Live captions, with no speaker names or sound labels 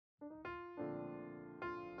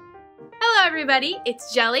everybody,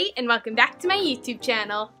 it's Jelly and welcome back to my YouTube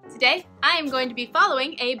channel. Today, I am going to be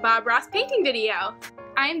following a Bob Ross painting video.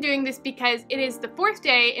 I am doing this because it is the 4th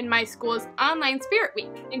day in my school's online spirit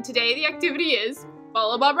week, and today the activity is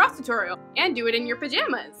follow Bob Ross tutorial and do it in your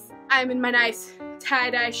pajamas. I'm in my nice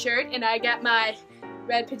tie-dye shirt and I got my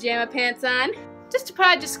red pajama pants on. Just to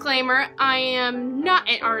put a disclaimer, I am not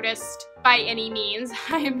an artist by any means.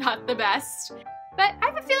 I am not the best. But I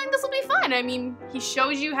have a feeling this will be fun. I mean, he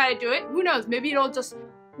shows you how to do it. Who knows, maybe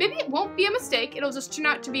it won't be a mistake. It'll just turn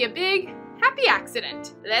out to be a big, happy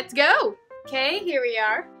accident. Let's go. Okay, here we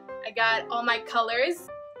are. I got all my colors.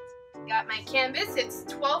 Got my canvas. It's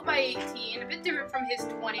 12 by 18, a bit different from his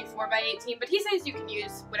 24 by 18, but he says you can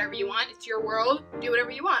use whatever you want. It's your world. Do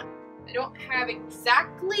whatever you want. I don't have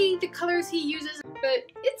exactly the colors he uses, but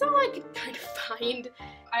it's all I could kind of find.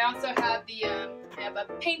 I also have I have a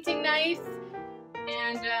painting knife,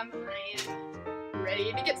 and I am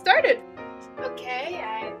ready to get started. Okay,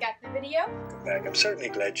 I've got the video. Welcome back. I'm certainly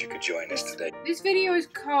glad you could join us today. This video is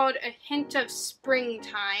called A Hint of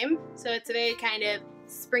Springtime, so it's a very kind of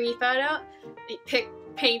springy photo. I picked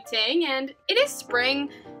painting, and it is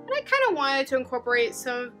spring, and I kind of wanted to incorporate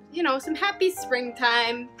some, some happy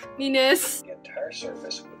springtime-ness. The entire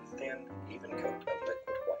surface with a thin, even coat of liquid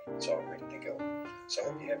white. It's all ready to go. So I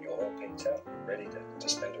hope you have your oil paints out, ready to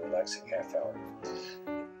spend a relaxing half hour.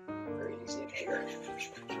 Very easy in here.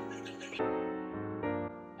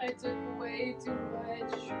 I took way too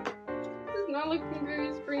much. This is not looking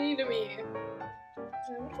very springy to me.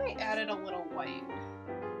 What if I added a little white?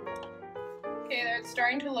 Okay, there, it's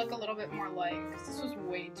starting to look a little bit more light, because this was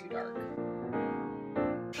way too dark.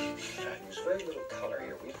 There's very little color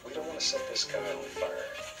here. We don't want to set this guy on fire.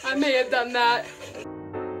 I may have done that.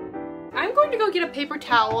 I'm going to go get a paper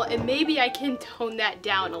towel and maybe I can tone that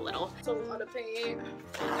down a little. It's a lot of paint.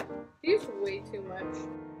 He's way too much.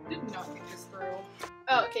 Did not get this through.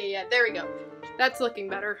 Oh, okay, yeah, there we go. That's looking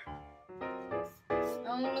better.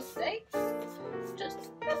 No mistakes, just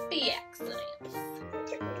happy accidents.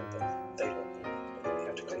 Take a little bit. You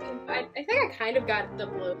have to clean it. I think I kind of got the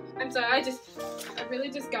blue. I'm sorry, I really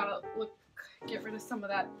just gotta get rid of some of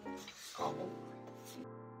that awful.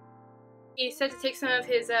 He said to take some of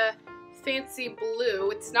his fancy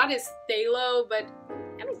blue. It's not his phthalo, but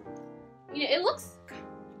it looks.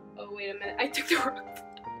 Oh wait a minute! I took the wrong.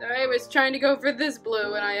 I was trying to go for this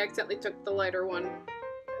blue, and I accidentally took the lighter one.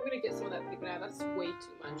 I'm gonna get some of that pink now. That's way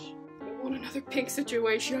too much. I don't want another pink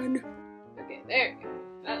situation. Okay, there you go.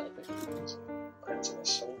 That looks good. Crimson is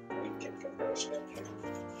so weak in comparison.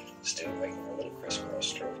 Still making a little crisscross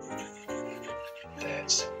stroke.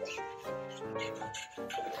 That's.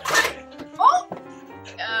 Oh!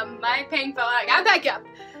 My paint fell out. I got back up.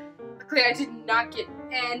 Luckily, I did not get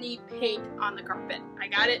any paint on the carpet. I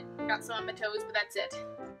got it. Got some on my toes, but that's it.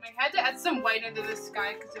 I had to add some white into the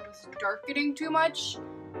sky because it was darkening too much.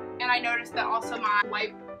 And I noticed that also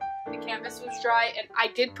the canvas was dry, and I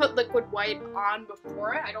did put liquid white on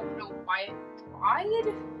before it. I don't know why it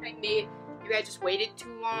dried. Maybe I just waited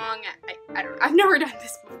too long. I don't know. I've never done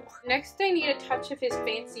this before. Next, I need a touch of his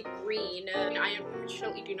fancy green. I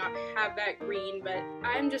unfortunately do not have that green, but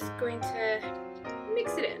I'm just going to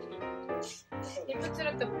mix it in. He puts it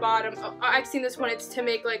at the bottom. Oh, I've seen this one. It's to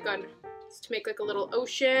make like a little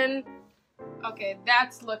ocean. Okay,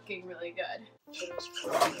 that's looking really good.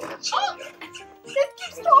 Oh! It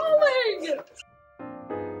keeps falling!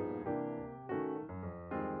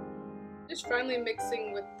 Just finally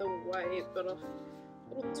mixing with the white, but a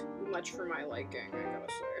little too much for my liking, I gotta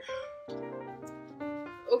say.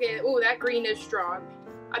 Okay, oh, that green is strong.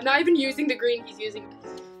 I'm not even using the green he's using.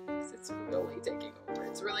 It's really taking over.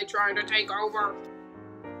 It's really trying to take over.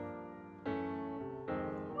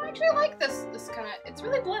 I actually like this kind of, it's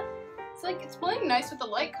really it's blending nice with the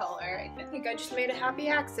light color. I think I just made a happy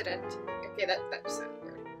accident. Okay, that just sounded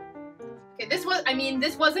weird. Okay,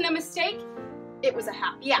 this wasn't a mistake. It was a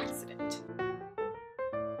happy accident.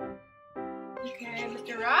 Okay,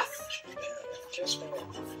 Mr. Ross? Just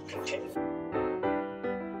continue.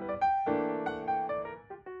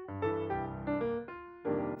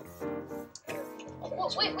 Oh,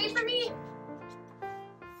 wait for me!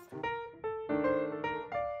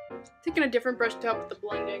 Taking a different brush to help with the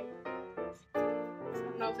blending. I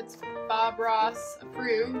don't know if it's Bob Ross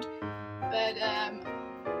approved, but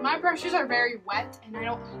my brushes are very wet, and I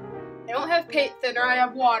don't have paint thinner. I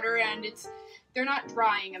have water, and they're not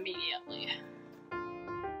drying immediately.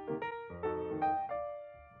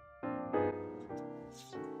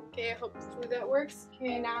 Okay, hopefully that works.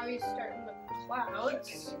 Okay, now he's starting with the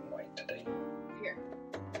clouds. White today. Here.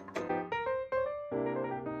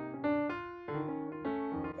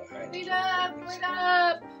 Behind Wait up! Wait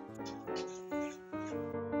up!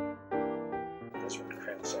 This one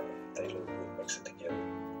crimson, they mix it together.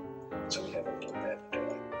 So we have a little lavender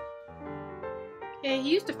light. Yeah, he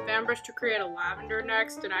used a fan brush to create a lavender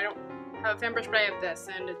next, and I don't have a fan brush, but I have this,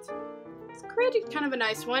 and it's created kind of a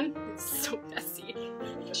nice one. It's so messy.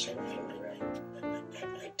 We just sort of float around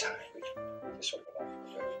every time. We just sort of go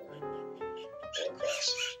across.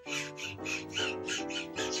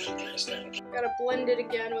 Gotta blend it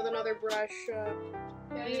again with another brush.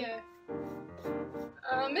 Yeah.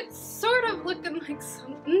 It's sort of looking like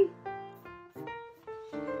something.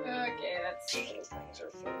 Okay, that's... Little things are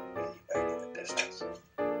way back in the distance.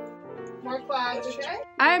 More clouds, okay?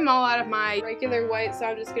 I'm all out of my regular white, so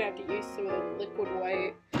I'm just gonna have to use some of the liquid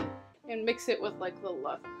white and mix it with like I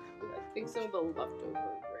think some of the leftover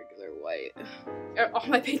regular white. All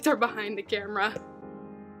my paints are behind the camera.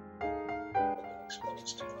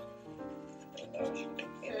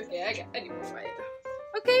 Okay, I need more white.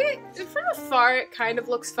 Okay, from afar it kind of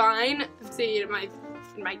looks fine. I'm seeing it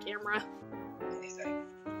in my camera. Anything.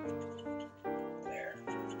 There.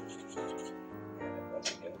 And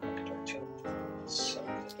once again, look at our chin.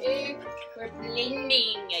 Okay, we're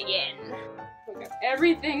blending again. Okay,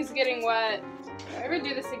 everything's getting wet. If I ever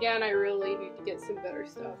do this again, I really need to get some better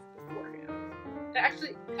stuff beforehand.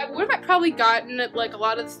 Actually, I would have probably gotten like a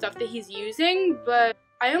lot of the stuff that he's using, but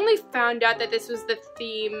I only found out that this was the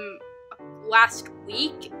theme last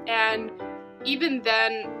week, and even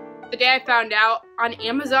then, the day I found out, on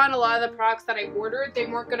Amazon, a lot of the products that I ordered, they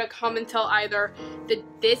weren't gonna come until either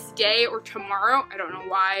this day or tomorrow. I don't know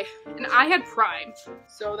why. And I had Prime,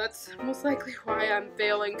 so that's most likely why I'm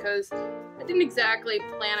failing, because I didn't exactly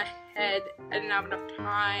plan ahead. I didn't have enough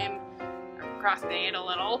time. I procrastinated a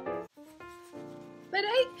little. But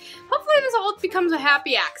hopefully this all becomes a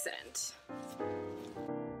happy accident.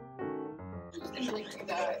 Like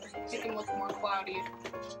that. Make him look more cloudy.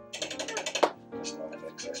 Just not have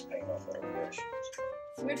excess paint off our brush. So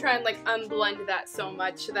I'm gonna try and like unblend that so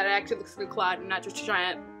much so that it actually looks like a cloud and not just a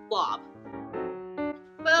giant blob.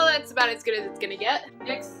 Well, that's about as good as it's gonna get.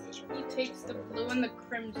 Next, he takes the blue and the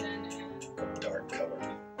crimson and... Dark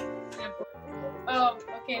color. Oh,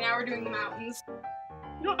 okay, now we're doing the mountains.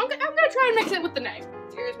 No, I'm gonna try and mix it with the knife.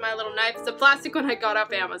 Here's my little knife. It's a plastic one I got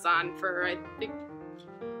off Amazon for, I think,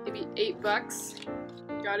 maybe $8.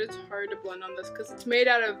 God, it's hard to blend on this because it's made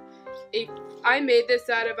out of I made this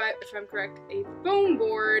out of, if I'm correct, a foam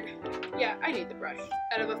board. Yeah, I need the brush.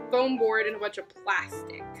 Out of a foam board and a bunch of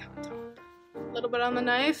plastic on top. A little bit on the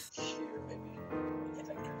knife. Here, maybe. I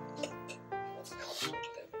think.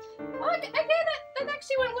 Oh, okay, that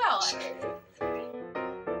actually went well. I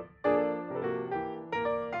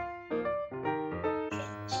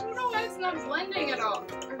don't know why it's not blending at all.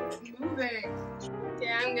 Or moving.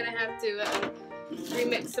 Yeah, I'm gonna have to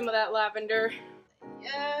remix some of that lavender.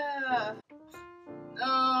 Yeah.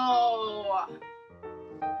 No.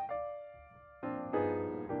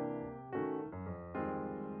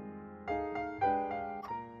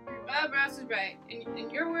 Bob Ross is right. In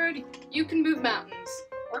your word, you can move mountains.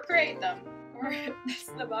 Or create them. Or mess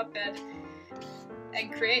them up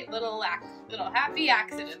and create little happy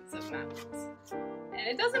accidents of mountains. And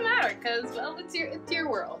it doesn't matter, because, well, it's your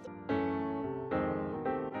world.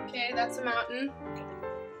 Okay, that's a mountain.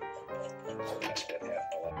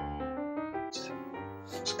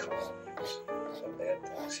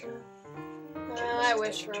 I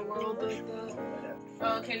wish for a world like that.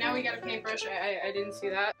 Oh, okay, now we got a paintbrush. I didn't see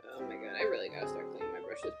that. Oh my god, I really gotta start cleaning my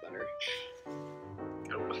brushes better.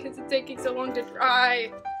 Oh, why is it taking so long to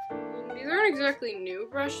dry? These aren't exactly new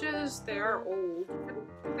brushes. They are old. I don't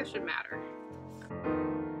think that should matter.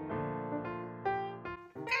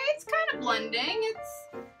 Okay, it's kind of blending.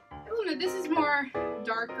 I don't know, this is more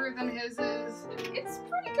darker than his is. It's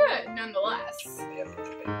pretty good, nonetheless. A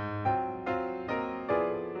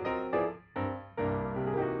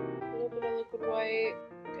little bit of liquid white.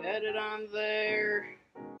 Get it on there.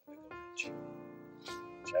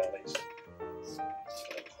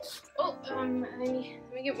 Oh, let me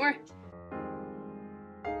get more.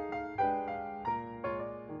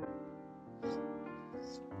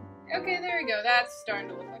 Okay, there we go. That's starting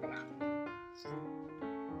to look like a mountain.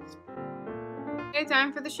 Okay,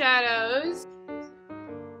 time for the shadows.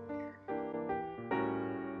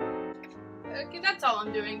 Okay, that's all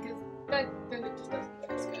I'm doing, because then it just doesn't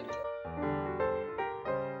look as good.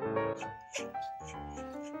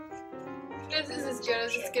 This is as good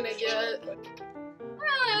as it's gonna get.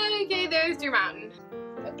 Okay, there's your mountain.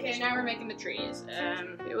 Okay, now we're making the trees.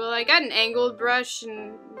 Well, I got an angled brush,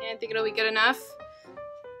 and I think it'll be good enough.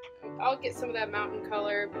 I'll get some of that mountain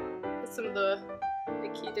color, put some of the,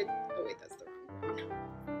 like he did. Oh wait, that's the wrong one.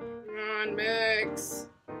 Come on, mix.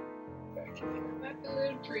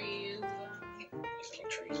 trees. These little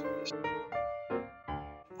trees.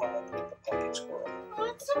 The pumpkin squirrel. Oh,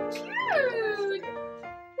 it's so cute!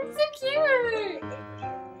 It's so cute!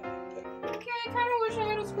 Okay, I kind of wish I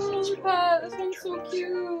had a squirrel as a pet. This one's so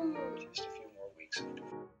cute. Just a few more weeks.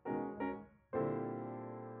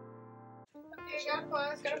 Okay,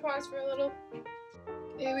 gotta pause for a little.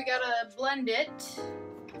 Okay, we gotta blend it.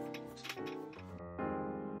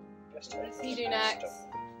 What does he do next?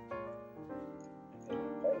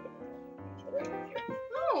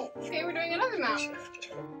 Oh, okay, we're doing another mountain.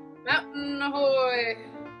 Mountain ahoy!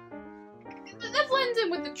 That blends in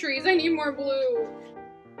with the trees. I need more blue.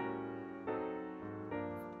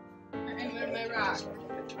 And then my rock.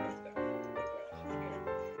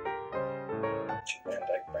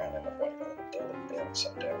 Brown and the white on the middle, and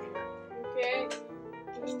some down here. Okay.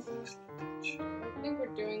 I think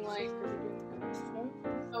we're doing like, snow?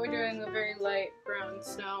 Oh, we're doing a very light brown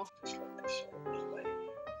snow. Just let this sort of play.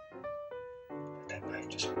 That might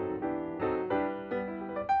just.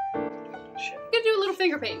 Gonna do a little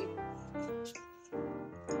finger painting.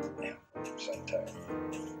 Now, sometimes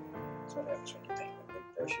that's what happens when you paint with big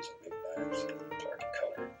brushes and big knives. It's hard to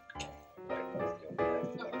color.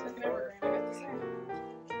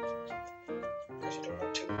 Because you don't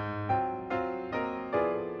want to.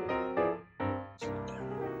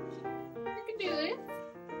 I can do this.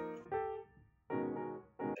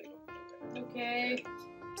 Okay.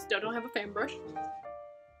 Still don't have a fan brush.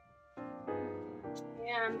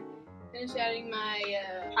 Yeah, I'm finished adding my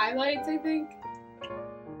highlights, I think.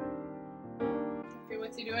 Okay,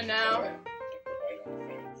 what's he doing now?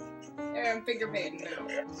 There, I'm finger painting now.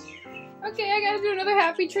 Okay, I gotta do another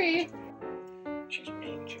happy tree. She's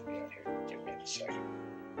mean, she'll be out here. Give me a second.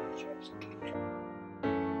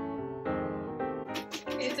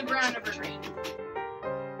 It's a brown evergreen.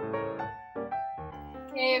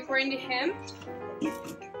 Okay, according to him,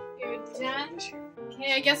 you're done.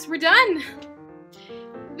 Okay, I guess we're done.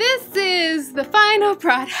 This is the final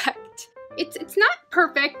product. It's not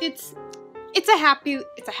perfect. It's a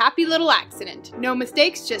happy little accident. No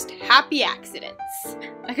mistakes, just happy accidents.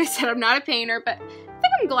 Like I said, I'm not a painter, but I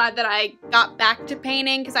think I'm glad that I got back to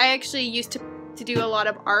painting because I actually used to do a lot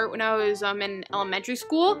of art when I was in elementary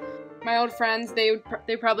school. My old friends, they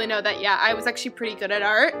probably know that, yeah, I was actually pretty good at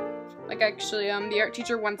art. Like actually, the art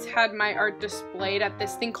teacher once had my art displayed at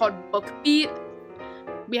this thing called Book Beat.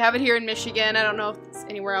 We have it here in Michigan. I don't know if it's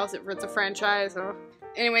anywhere else, if it's a franchise. Or...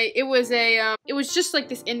 Anyway, it was just like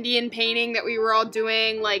this Indian painting that we were all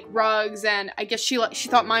doing, like rugs, and I guess she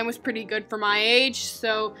thought mine was pretty good for my age,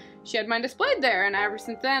 so she had mine displayed there, and ever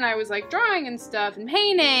since then I was like drawing and stuff and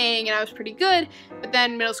painting, and I was pretty good, but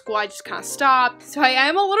then middle school I just kind of stopped, so I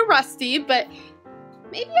am a little rusty, but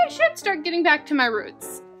maybe I should start getting back to my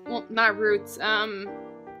roots. Well, not roots,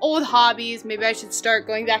 old hobbies. Maybe I should start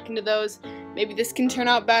going back into those. Maybe this can turn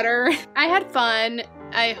out better. I had fun.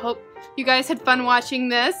 I hope you guys had fun watching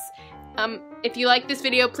this. If you like this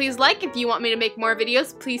video, please like. If you want me to make more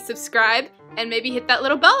videos, please subscribe and maybe hit that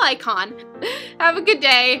little bell icon. Have a good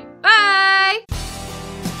day. Bye!